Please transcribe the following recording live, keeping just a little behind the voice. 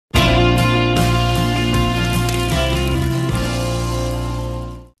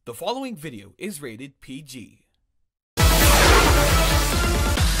The following video is rated PG.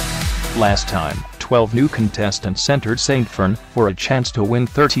 Last time, 12 new contestants entered St. Fern for a chance to win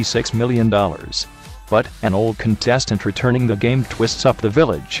 $36 million. But an old contestant returning the game twists up the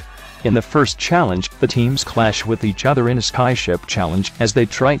village. In the first challenge, the teams clash with each other in a skyship challenge as they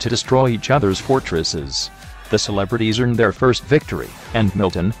try to destroy each other's fortresses. The celebrities earned their first victory, and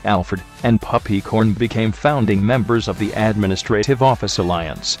Milton, Alfred, and Puppycorn became founding members of the Administrative Office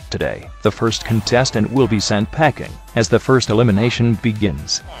Alliance. Today, the first contestant will be sent packing, as the first elimination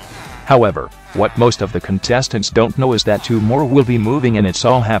begins. However, what most of the contestants don't know is that 2 more will be moving, and it's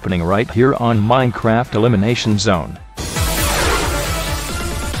all happening right here on Minecraft Elimination Zone.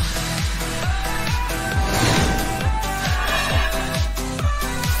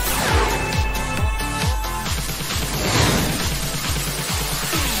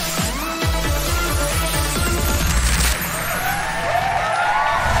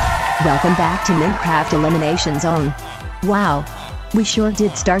 Welcome back to Minecraft Elimination Zone. Wow. We sure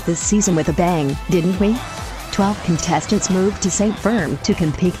did start this season with a bang, didn't we? 12 contestants moved to St. Fern to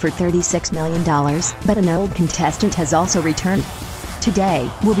compete for $36 million, but an old contestant has also returned. Today,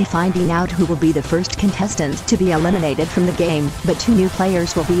 we'll be finding out who will be the first contestant to be eliminated from the game, but 2 new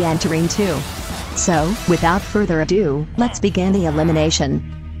players will be entering too. So, without further ado, let's begin the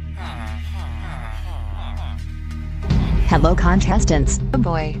elimination. Hello contestants. Oh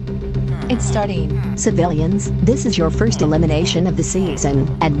boy. It's starting. Civilians, this is your first elimination of the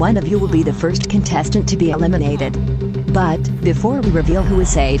season, and one of you will be the first contestant to be eliminated. But, before we reveal who is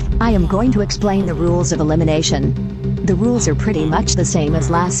safe, I am going to explain the rules of elimination. The rules are pretty much the same as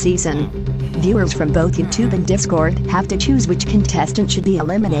last season. Viewers from both YouTube and Discord have to choose which contestant should be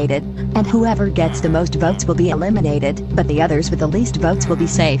eliminated, and whoever gets the most votes will be eliminated, but the others with the least votes will be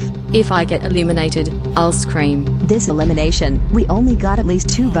safe. If I get eliminated, I'll scream. This elimination, we only got at least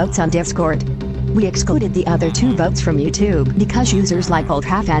 2 votes on Discord. We excluded the other 2 votes from YouTube because users like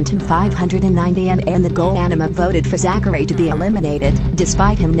OldHalfAnton590 and the Goal Anima voted for Zachary to be eliminated,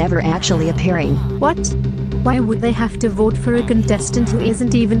 despite him never actually appearing. What? Why would they have to vote for a contestant who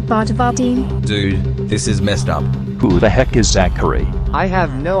isn't even part of our team? Dude, this is messed up. Who the heck is Zachary? I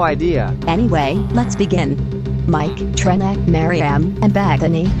have no idea. Anyway, let's begin. Mike, Trena, Mariam, and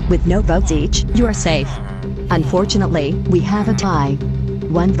Bethany, with no votes each, you're safe. Unfortunately, we have a tie.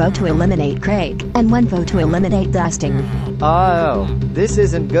 1 vote to eliminate Craig, and 1 vote to eliminate Dustin. Oh, this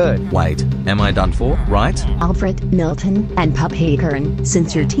isn't good. Wait, am I done for, right? Alfred, Milton, and Puppycorn,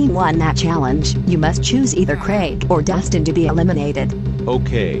 since your team won that challenge, you must choose either Craig or Dustin to be eliminated.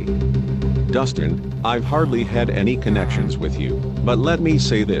 Okay. Dustin, I've hardly had any connections with you, but let me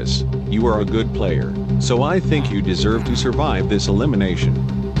say this, you are a good player, so I think you deserve to survive this elimination.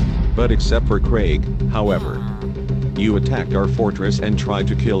 But except for Craig, however. You attacked our fortress and tried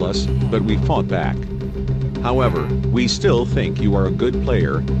to kill us, but we fought back. However, we still think you are a good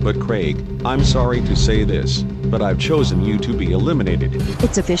player, but Craig, I'm sorry to say this, but I've chosen you to be eliminated.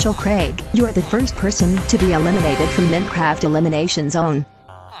 It's official, Craig. You're the first person to be eliminated from Minecraft Elimination Zone.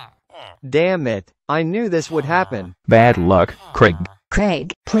 Damn it, I knew this would happen. Bad luck, Craig.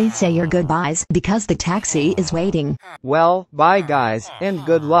 Craig, please say your goodbyes because the taxi is waiting. Well, bye guys, and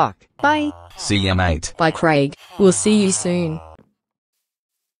good luck. Bye. See ya, mate. Bye, Craig. We'll see you soon.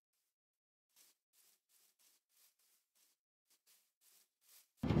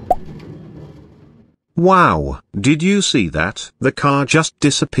 Wow, did you see that? The car just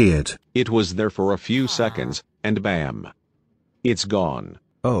disappeared. It was there for a few seconds, and bam. It's gone.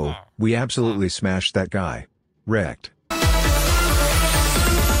 Oh, we absolutely smashed that guy. Wrecked.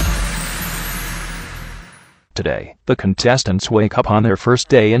 Today, the contestants wake up on their first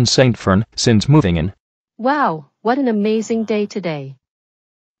day in St. Fern since moving in. Wow, what an amazing day today.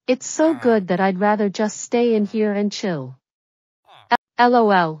 It's so good that I'd rather just stay in here and chill.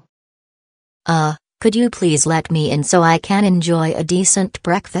 LOL. Could you please let me in so I can enjoy a decent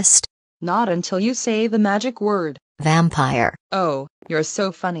breakfast? Not until you say the magic word. Vampire. Oh, you're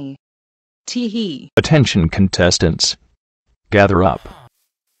so funny. Tee-hee. Attention contestants. Gather up.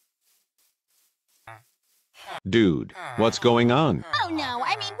 Dude, what's going on? Oh no,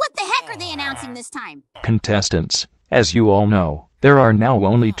 I mean, what the heck are they announcing this time? Contestants, as you all know, there are now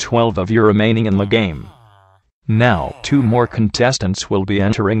only 12 of you remaining in the game. Now, 2 more contestants will be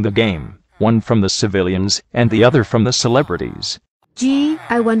entering the game, 1 from the civilians and the other from the celebrities. Gee,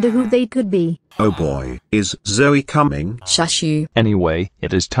 I wonder who they could be. Oh boy, is Zoe coming? Shush you. Anyway,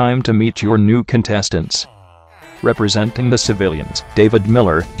 it is time to meet your new contestants. Representing the civilians, David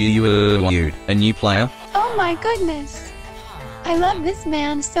Miller. Do you, a new player? Oh my goodness. I love this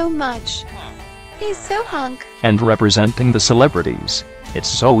man so much. He's so hunk. And representing the celebrities, It's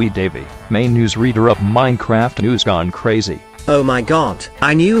Zoe Davy, main newsreader of Minecraft News Gone Crazy. Oh my god,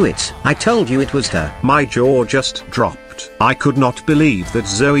 I knew it. I told you it was her. My jaw just dropped. I could not believe that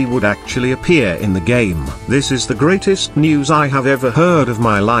Zoe would actually appear in the game. This is the greatest news I have ever heard of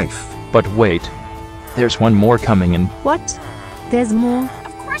my life. But wait. There's one more coming in. What? There's more?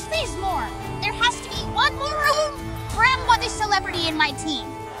 Of course there's more. There has to be one more room for every other celebrity in my team.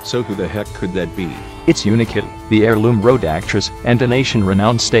 So who the heck could that be? It's Unikitty, the heirloom road actress and a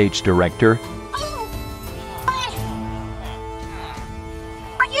nation-renowned stage director.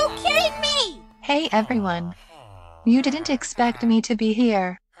 Are you kidding me? Hey everyone. You didn't expect me to be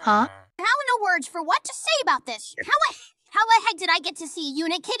here, huh? I have no words for what to say about this. How the heck did I get to see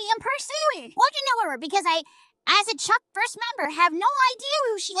Unikitty in person? Well, you know her because I, as a Chuck first member, have no idea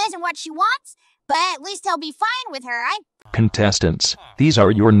who she is and what she wants, but at least I'll be fine with her. Contestants, these are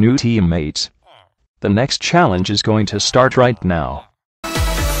your new teammates. The next challenge is going to start right now.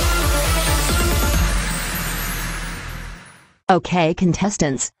 Okay,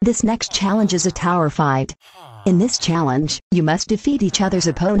 contestants, this next challenge is a tower fight. In this challenge, you must defeat each other's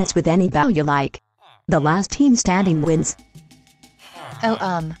opponents with any bow you like. The last team standing wins.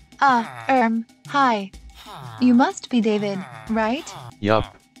 Oh, hi. You must be David, right?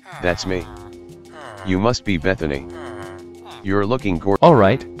 Yup, that's me. You must be Bethany. You're looking gorgeous.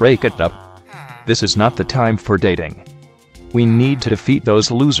 Alright, break it up. This is not the time for dating. We need to defeat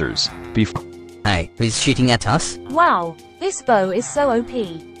those losers before. Hey, who's shooting at us? Wow, this bow is so OP.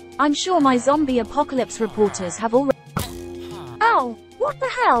 I'm sure my zombie apocalypse reporters have already. Ow, what the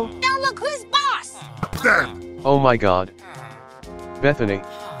hell? Now look who's boss! Oh my god. Bethany.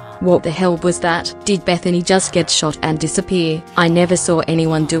 What the hell was that? Did Bethany just get shot and disappear? I never saw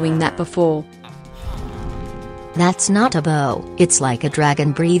anyone doing that before. That's not a bow, it's like a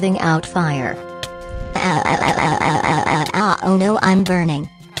dragon breathing out fire. Oh no, I'm burning.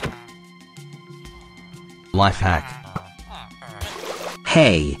 Life hack.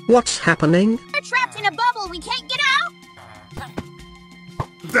 Hey, what's happening? We're trapped in a bubble, we can't get out!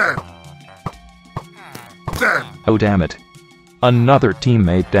 Oh damn it. Another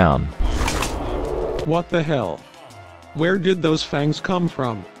teammate down. What the hell? Where did those fangs come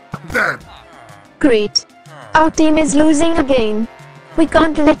from? Great. Our team is losing again. We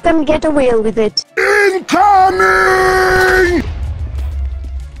can't let them get away with it. Incoming!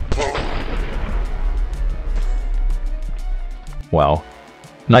 Wow.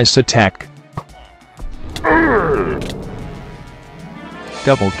 Nice attack.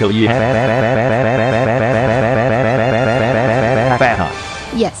 Double kill, yeah.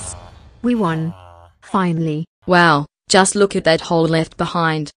 Yes. We won. Finally. Wow, just look at that hole left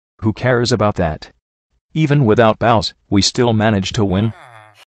behind. Who cares about that? Even without bows, we still managed to win.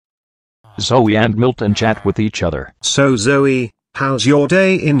 Zoe and Milton chat with each other. So Zoe, how's your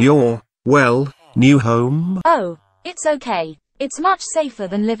day in your, well, new home? Oh, it's okay. It's much safer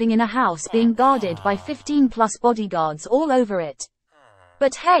than living in a house being guarded by 15+ bodyguards all over it.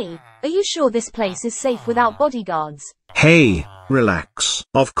 But hey, are you sure this place is safe without bodyguards? Hey, relax.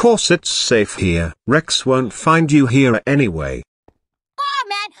 Of course it's safe here. Rex won't find you here anyway. Aw,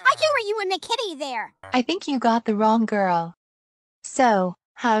 man, I hear you and Nikitty there. I think you got the wrong girl. So,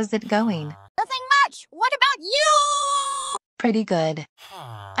 how's it going? Nothing much. What about you? Pretty good.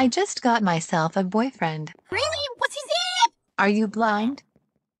 I just got myself a boyfriend. Really? What's his name? Are you blind?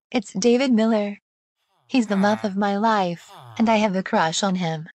 It's David Miller. He's the love of my life, and I have a crush on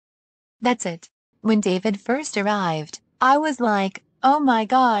him. That's it. When David first arrived, I was like, oh my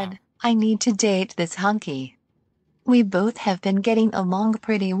god, I need to date this hunky. We both have been getting along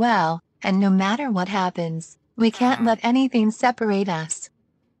pretty well, and no matter what happens, we can't let anything separate us.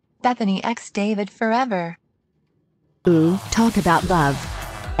 Bethany X David forever. Ooh, talk about love.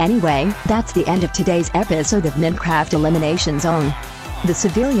 Anyway, that's the end of today's episode of Minecraft Elimination Zone. The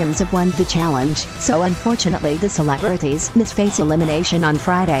civilians have won the challenge, so unfortunately the celebrities must face elimination on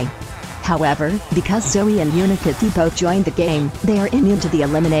Friday. However, because Zoe and Unikitty both joined the game, they are immune to the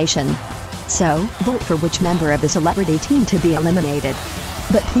elimination. So, vote for which member of the celebrity team to be eliminated.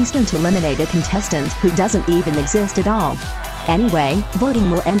 But please don't eliminate a contestant who doesn't even exist at all. Anyway,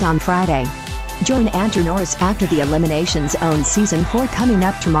 voting will end on Friday. Join Andrew Norris after the Elimination Zone Season 4 coming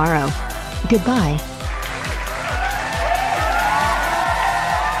up tomorrow. Goodbye.